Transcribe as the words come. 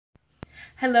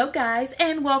Hello guys,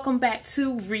 and welcome back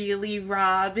to Really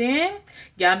Robin.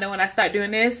 Y'all know when I start doing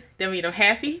this, then I'm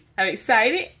happy, I'm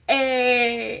excited.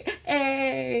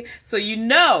 Hey. So you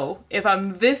know, if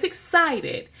I'm this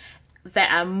excited,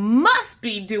 that I must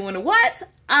be doing what?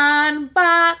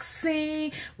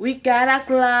 Unboxing. We got our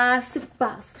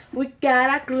Glossybox. We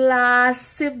got our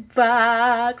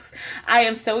Glossybox. I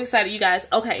am so excited, you guys.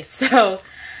 Okay, so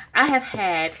I have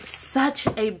had such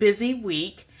a busy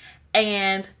week.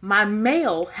 And my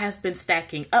mail has been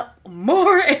stacking up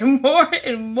more and more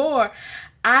and more.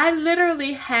 I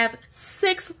literally have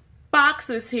 6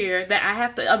 boxes here that I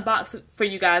have to unbox for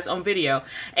you guys on video.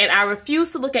 And I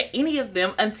refuse to look at any of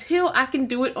them until I can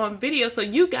do it on video. So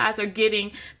you guys are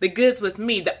getting the goods with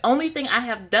me. The only thing I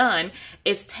have done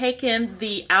is taken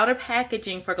the outer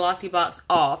packaging for Glossybox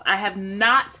off. I have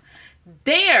not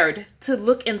dared to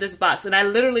look in this box, and I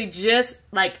literally just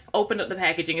like opened up the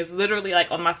packaging. It's literally like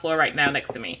on my floor right now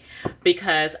next to me,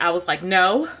 because I was like,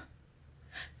 no,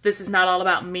 this is not all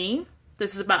about me.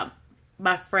 This is about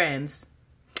my friends,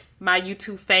 my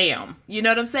YouTube fam. You know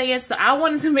what I'm saying? So I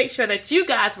wanted to make sure that you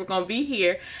guys were going to be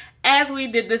here as we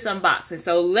did this unboxing.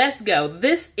 So let's go.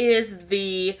 This is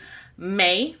the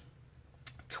May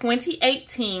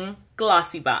 2018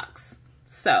 Glossybox.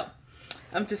 So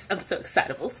I'm so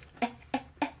excited.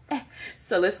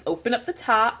 So let's open up the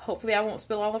top. Hopefully I won't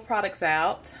spill all the products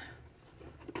out.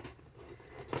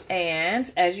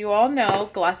 And as you all know,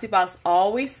 Glossybox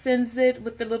always sends it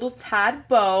with the little tied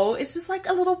bow. It's just like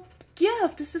a little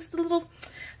gift. It's just a little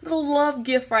love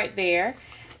gift right there.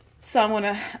 So I'm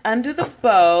gonna undo the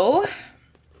bow.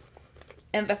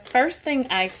 And the first thing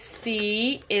I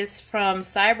see is from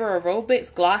Cyber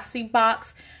Aerobics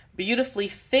Glossybox Beautifully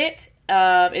Fit.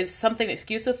 Is something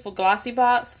exclusive for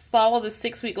Glossybox. Follow the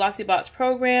 6-week Glossybox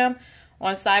program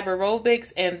on Cyber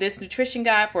Aerobics and this nutrition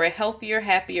guide for a healthier,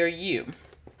 happier you.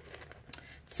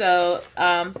 So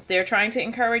they're trying to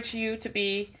encourage you to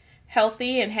be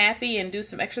healthy and happy and do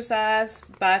some exercise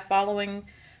by following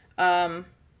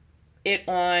it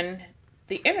on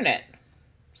the internet.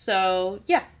 So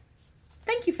yeah,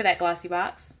 thank you for that,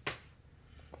 Glossybox.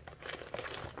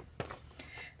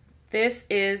 This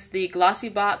is the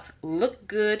Glossybox Look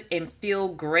Good and Feel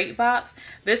Great box.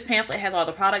 This pamphlet has all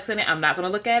the products in it. I'm not going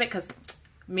to look at it because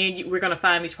me and you, we're going to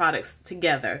find these products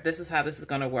together. This is how this is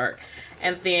going to work.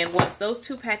 And then once those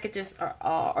 2 packages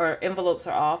are or envelopes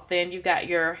are off, then you got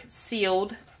your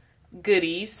sealed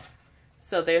goodies.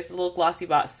 So there's the little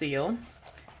Glossybox seal.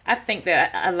 I think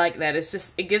that I like that. It's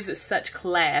just, it gives it such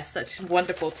class, such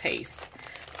wonderful taste.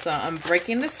 So I'm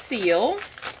breaking the seal.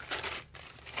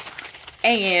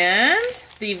 And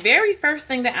the very first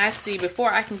thing that I see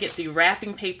before I can get the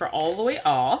wrapping paper all the way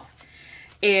off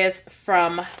is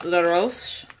from La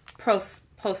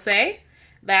Roche-Posay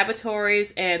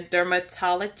Laboratories and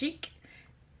Dermatologique.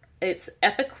 It's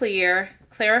Ethiclear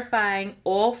Clarifying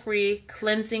Oil-Free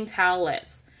Cleansing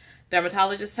Towelettes.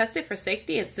 Dermatologist tested for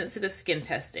safety and sensitive skin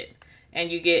tested.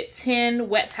 And you get 10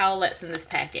 wet towelettes in this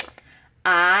packet.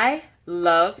 I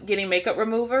love getting makeup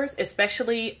removers,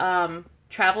 especially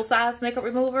travel size makeup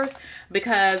removers,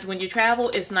 because when you travel,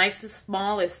 it's nice and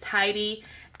small, it's tidy,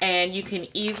 and you can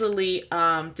easily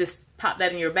just pop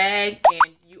that in your bag and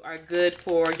you are good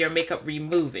for your makeup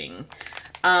removing.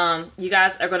 You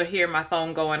guys are going to hear my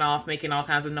phone going off, making all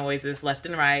kinds of noises left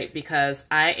and right, because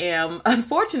I am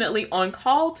unfortunately on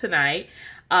call tonight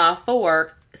for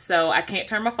work. So I can't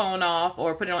turn my phone off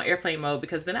or put it on airplane mode,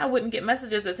 because then I wouldn't get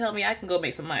messages that tell me I can go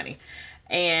make some money.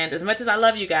 And as much as I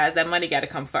love you guys, that money got to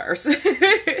come first.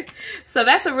 So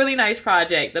that's a really nice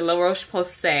project, the La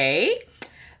Roche-Posay.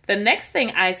 The next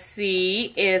thing I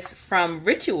see is from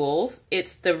Rituals.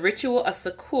 It's the Ritual of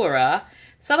Sakura.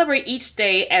 Celebrate each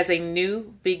day as a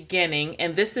new beginning.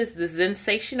 And this is the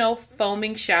Sensational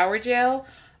Foaming Shower Gel,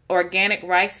 Organic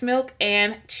Rice Milk,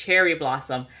 and Cherry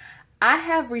Blossom. I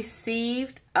have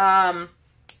received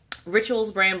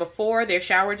Rituals brand before, their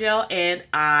shower gel, and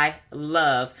I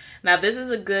love. Now this is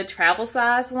a good travel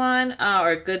size one, or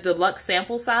a good deluxe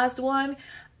sample sized one.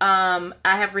 I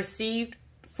have received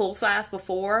full size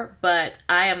before, but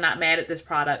I am not mad at this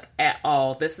product at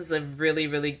all. This is a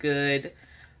really good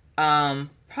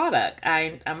product.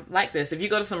 I like this. If you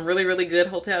go to some really good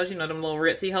hotels, you know, them little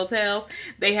ritzy hotels,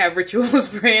 they have Rituals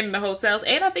brand in the hotels,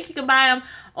 and I think you can buy them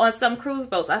on some cruise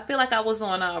boats. I feel like I was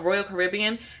on Royal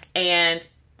Caribbean and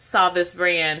saw this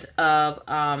brand of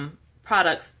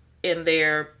products in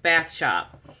their bath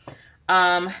shop.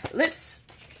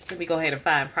 Let me go ahead and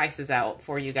find prices out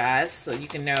for you guys so you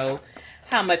can know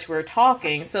how much we're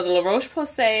talking. So the La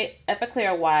Roche-Posay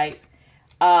Epiclear Wipe,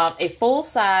 a full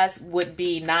size would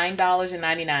be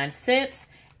 $9.99,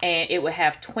 and it would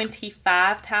have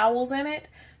 25 towels in it.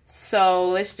 So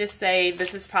let's just say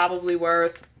this is probably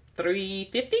worth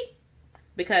 $3.50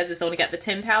 because it's only got the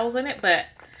 10 towels in it. But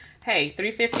hey,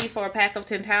 $3.50 for a pack of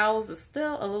 10 towels is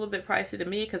still a little bit pricey to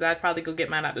me because I'd probably go get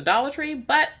mine at the Dollar Tree.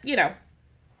 But, you know,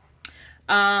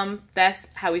 that's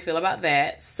how we feel about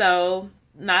that. So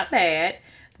not bad.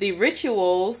 The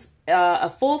Rituals, a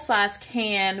full-size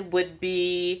can would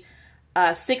be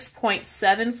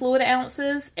 6.7 fluid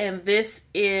ounces, and this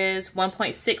is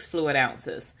 1.6 fluid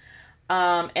ounces.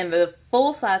 And the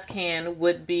full-size can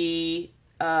would be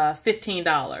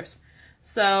 $15.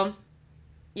 So,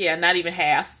 yeah, not even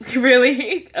half,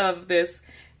 really, of this.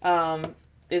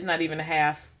 Is not even a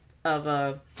half of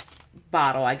a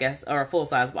bottle, I guess, or a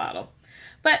full-size bottle.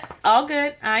 But all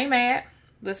good. I ain't mad.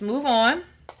 Let's move on.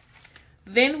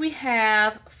 Then we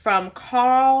have from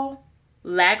Karl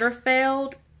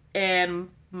Lagerfeld and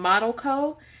Model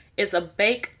Co. It's a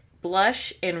baked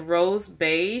blush in rose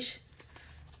beige.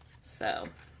 So,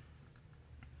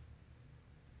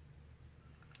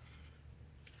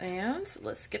 and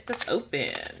let's get this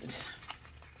opened.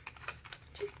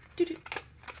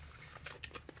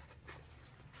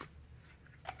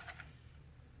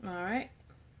 All right.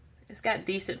 It's got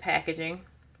decent packaging.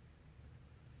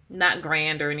 Not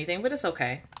grand or anything, but it's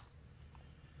okay.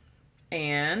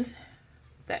 And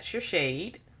that's your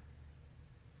shade.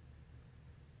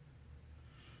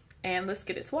 And let's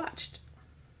get it swatched.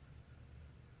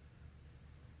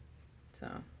 So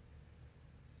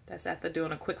that's after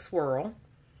doing a quick swirl.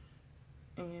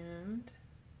 And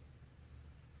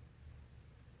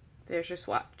there's your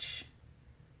swatch.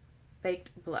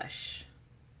 Baked blush.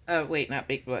 Oh, wait, not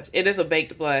baked blush. It is a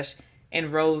baked blush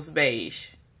in rose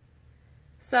beige.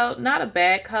 So not a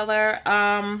bad color.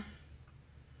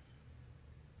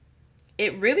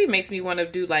 It really makes me want to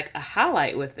do like a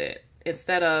highlight with it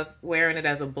instead of wearing it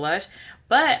as a blush.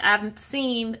 But I've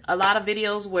seen a lot of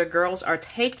videos where girls are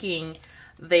taking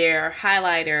their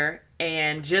highlighter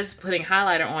and just putting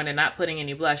highlighter on and not putting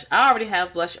any blush. I already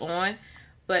have blush on,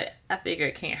 but I figure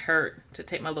it can't hurt to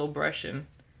take my little brush and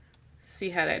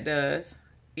see how that does.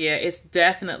 Yeah, it's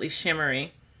definitely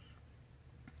shimmery.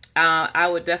 I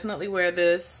would definitely wear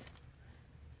this.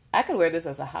 I could wear this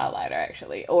as a highlighter,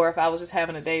 actually. Or if I was just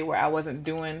having a day where I wasn't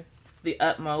doing the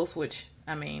utmost, which,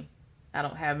 I mean, I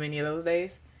don't have many of those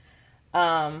days.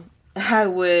 I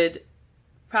would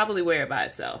probably wear it by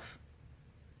itself.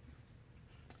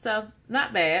 So,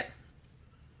 not bad.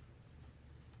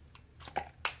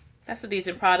 That's a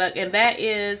decent product. And that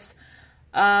is,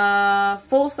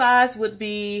 full size would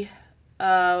be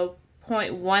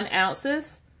 0.1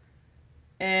 ounces.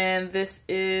 And this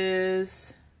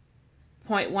is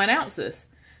 0.1 ounces.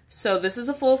 So this is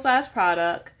a full-size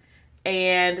product.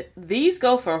 And these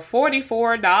go for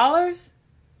 $44.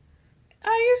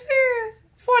 Are you serious?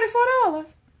 $44.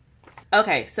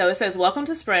 Okay, so it says, welcome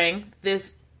to spring.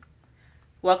 This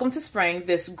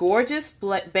gorgeous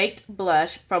baked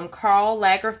blush from Karl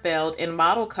Lagerfeld and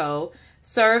Model Co.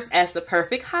 serves as the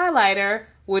perfect highlighter,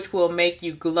 which will make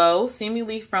you glow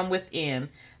seemingly from within.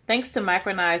 Thanks to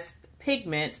micronized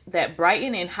pigments that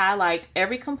brighten and highlight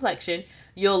every complexion,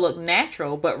 you'll look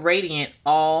natural but radiant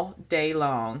all day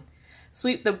long.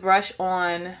 Sweep the brush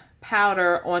on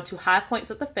powder onto high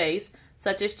points of the face,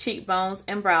 such as cheekbones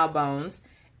and brow bones.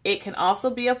 It can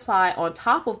also be applied on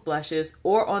top of blushes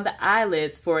or on the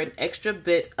eyelids for an extra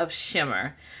bit of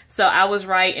shimmer. So I was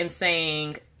right in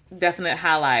saying definite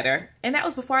highlighter. And that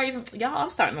was before I even, y'all,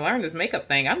 I'm starting to learn this makeup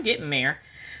thing. I'm getting there.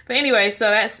 But anyway, so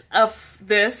that's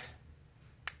this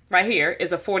right here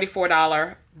is a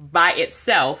 $44 by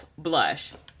itself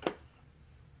blush.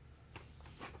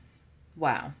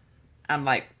 Wow. I'm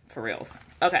like, for reals.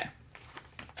 Okay.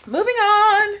 Moving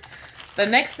on. The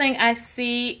next thing I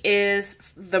see is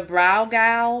the Brow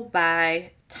Gal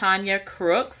by Tanya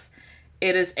Crooks.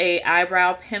 It is a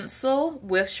eyebrow pencil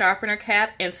with sharpener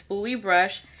cap and spoolie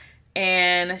brush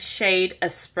and shade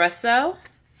Espresso.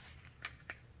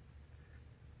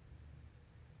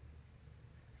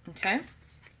 Okay.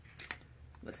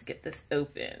 Let's get this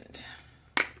opened.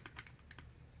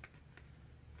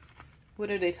 What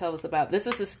do they tell us about? This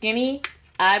is a skinny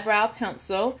eyebrow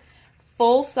pencil.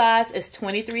 Full size is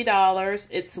 $23.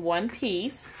 It's one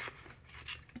piece.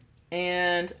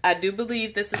 And I do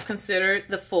believe this is considered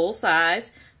the full size.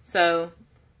 So,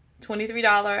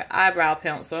 $23 eyebrow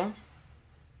pencil.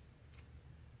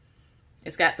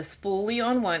 It's got the spoolie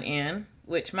on one end,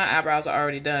 which my eyebrows are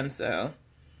already done, so,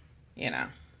 you know.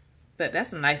 But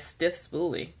that's a nice stiff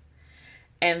spoolie.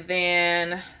 And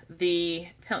then the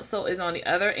pencil is on the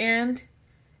other end.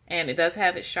 And it does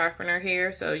have its sharpener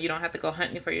here, so you don't have to go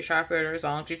hunting for your sharpener as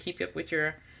long as you keep up with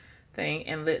your thing.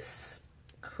 And let's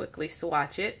quickly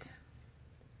swatch it.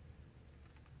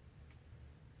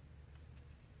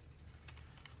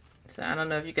 So I don't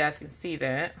know if you guys can see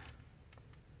that.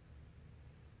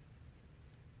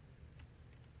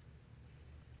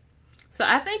 So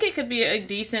I think it could be a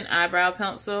decent eyebrow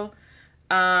pencil.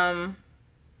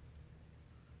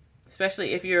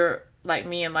 Especially if you're like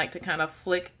me and like to kind of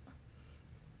flick.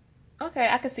 Okay,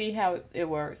 I can see how it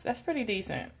works. That's pretty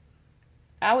decent.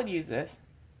 I would use this.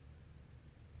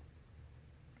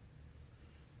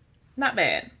 Not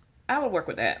bad. I would work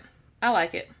with that. I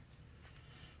like it.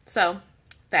 So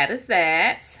that is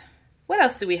that. What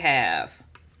else do we have?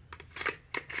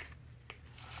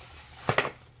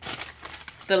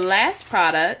 The last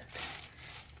product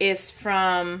is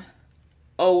from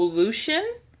Olution,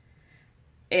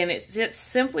 and it just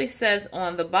simply says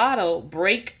on the bottle,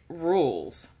 break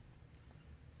rules.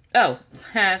 Oh,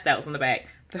 that was on the back.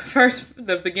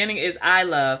 The beginning is I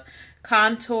love.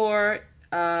 Contour,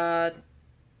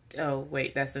 oh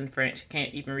wait, that's in French.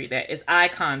 Can't even read that. It's eye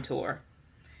contour.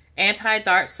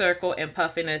 Anti-dark circle and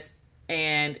puffiness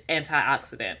and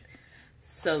antioxidant.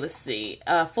 So let's see.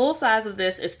 Full size of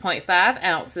this is 0.5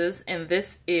 ounces, and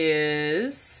this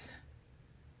is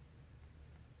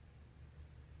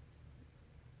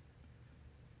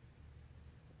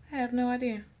I have no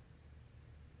idea.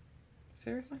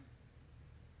 Seriously?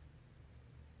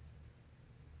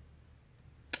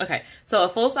 Okay, so a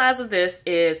full size of this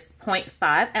is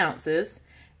 0.5 ounces,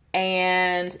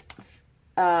 and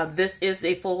this is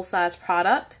a full size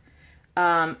product.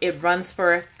 It runs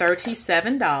for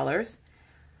 $37.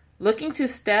 Looking to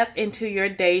step into your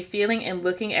day feeling and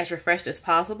looking as refreshed as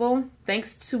possible?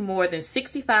 Thanks to more than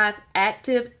 65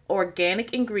 active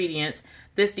organic ingredients,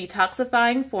 this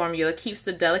detoxifying formula keeps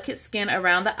the delicate skin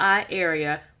around the eye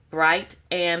area bright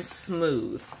and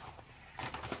smooth.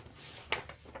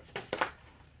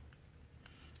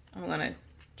 I'm gonna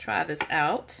try this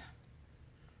out.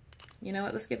 You know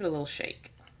what? Let's give it a little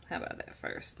shake. How about that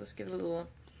first? Let's give it a little,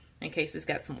 in case it's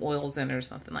got some oils in it or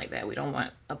something like that. We don't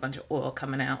want a bunch of oil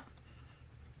coming out.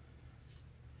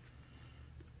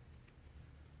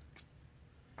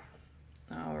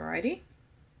 Alrighty.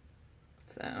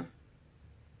 So,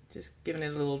 just giving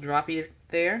it a little droppy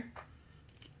there.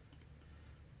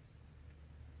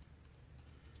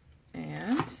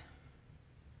 And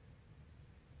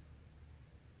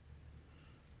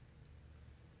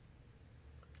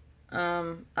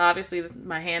obviously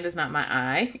my hand is not my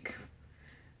eye.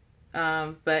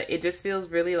 But it just feels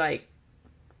really like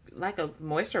a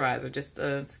moisturizer, just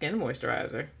a skin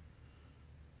moisturizer.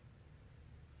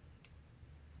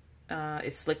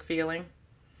 It's slick feeling.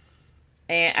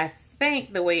 And I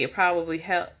think the way it probably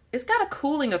helps, it's got a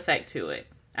cooling effect to it.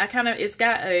 It's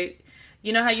got a,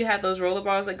 you know how you have those roller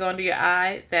balls that go under your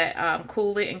eye that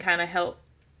cool it and kind of help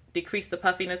decrease the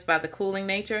puffiness by the cooling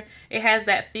nature? It has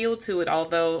that feel to it,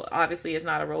 although obviously it's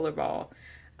not a roller ball.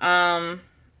 Yeah,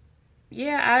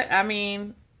 I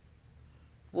mean,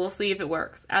 we'll see if it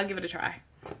works. I'll give it a try.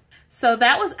 So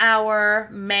that was our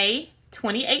May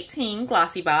 2018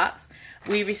 Glossybox.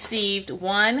 We received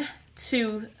 1,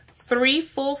 2, 3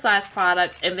 full-size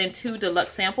products and then 2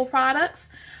 deluxe sample products.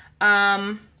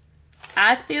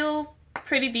 I feel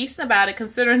pretty decent about it,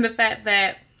 considering the fact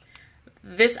that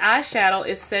this eyeshadow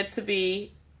is said to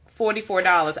be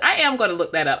 $44. I am going to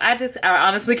look that up. I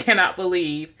honestly cannot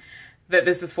believe that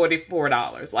this is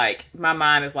 $44. Like, my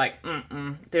mind is like,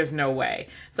 there's no way.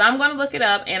 So I'm going to look it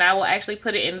up, and I will actually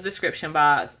put it in the description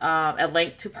box, a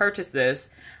link to purchase this,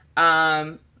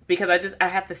 because I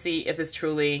have to see if it's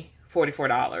truly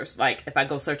 $44, like if I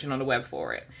go searching on the web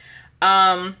for it.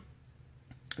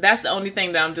 That's the only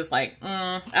thing that I'm just like,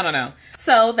 I don't know.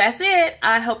 So that's it.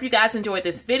 I hope you guys enjoyed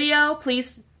this video.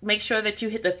 Please make sure that you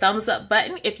hit the thumbs up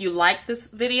button if you like this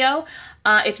video.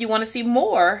 If you want to see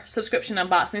more subscription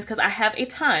unboxings, because I have a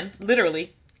ton,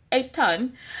 literally a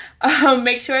ton,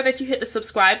 make sure that you hit the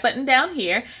subscribe button down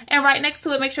here, and right next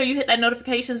to it, make sure you hit that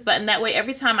notifications button. That way,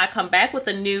 every time I come back with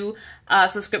a new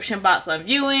subscription box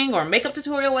unviewing or makeup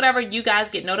tutorial, whatever, you guys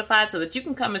get notified so that you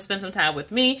can come and spend some time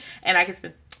with me, and I can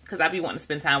spend, because I be wanting to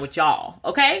spend time with y'all,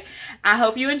 okay? I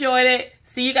hope you enjoyed it.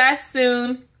 See you guys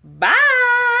soon.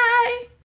 Bye!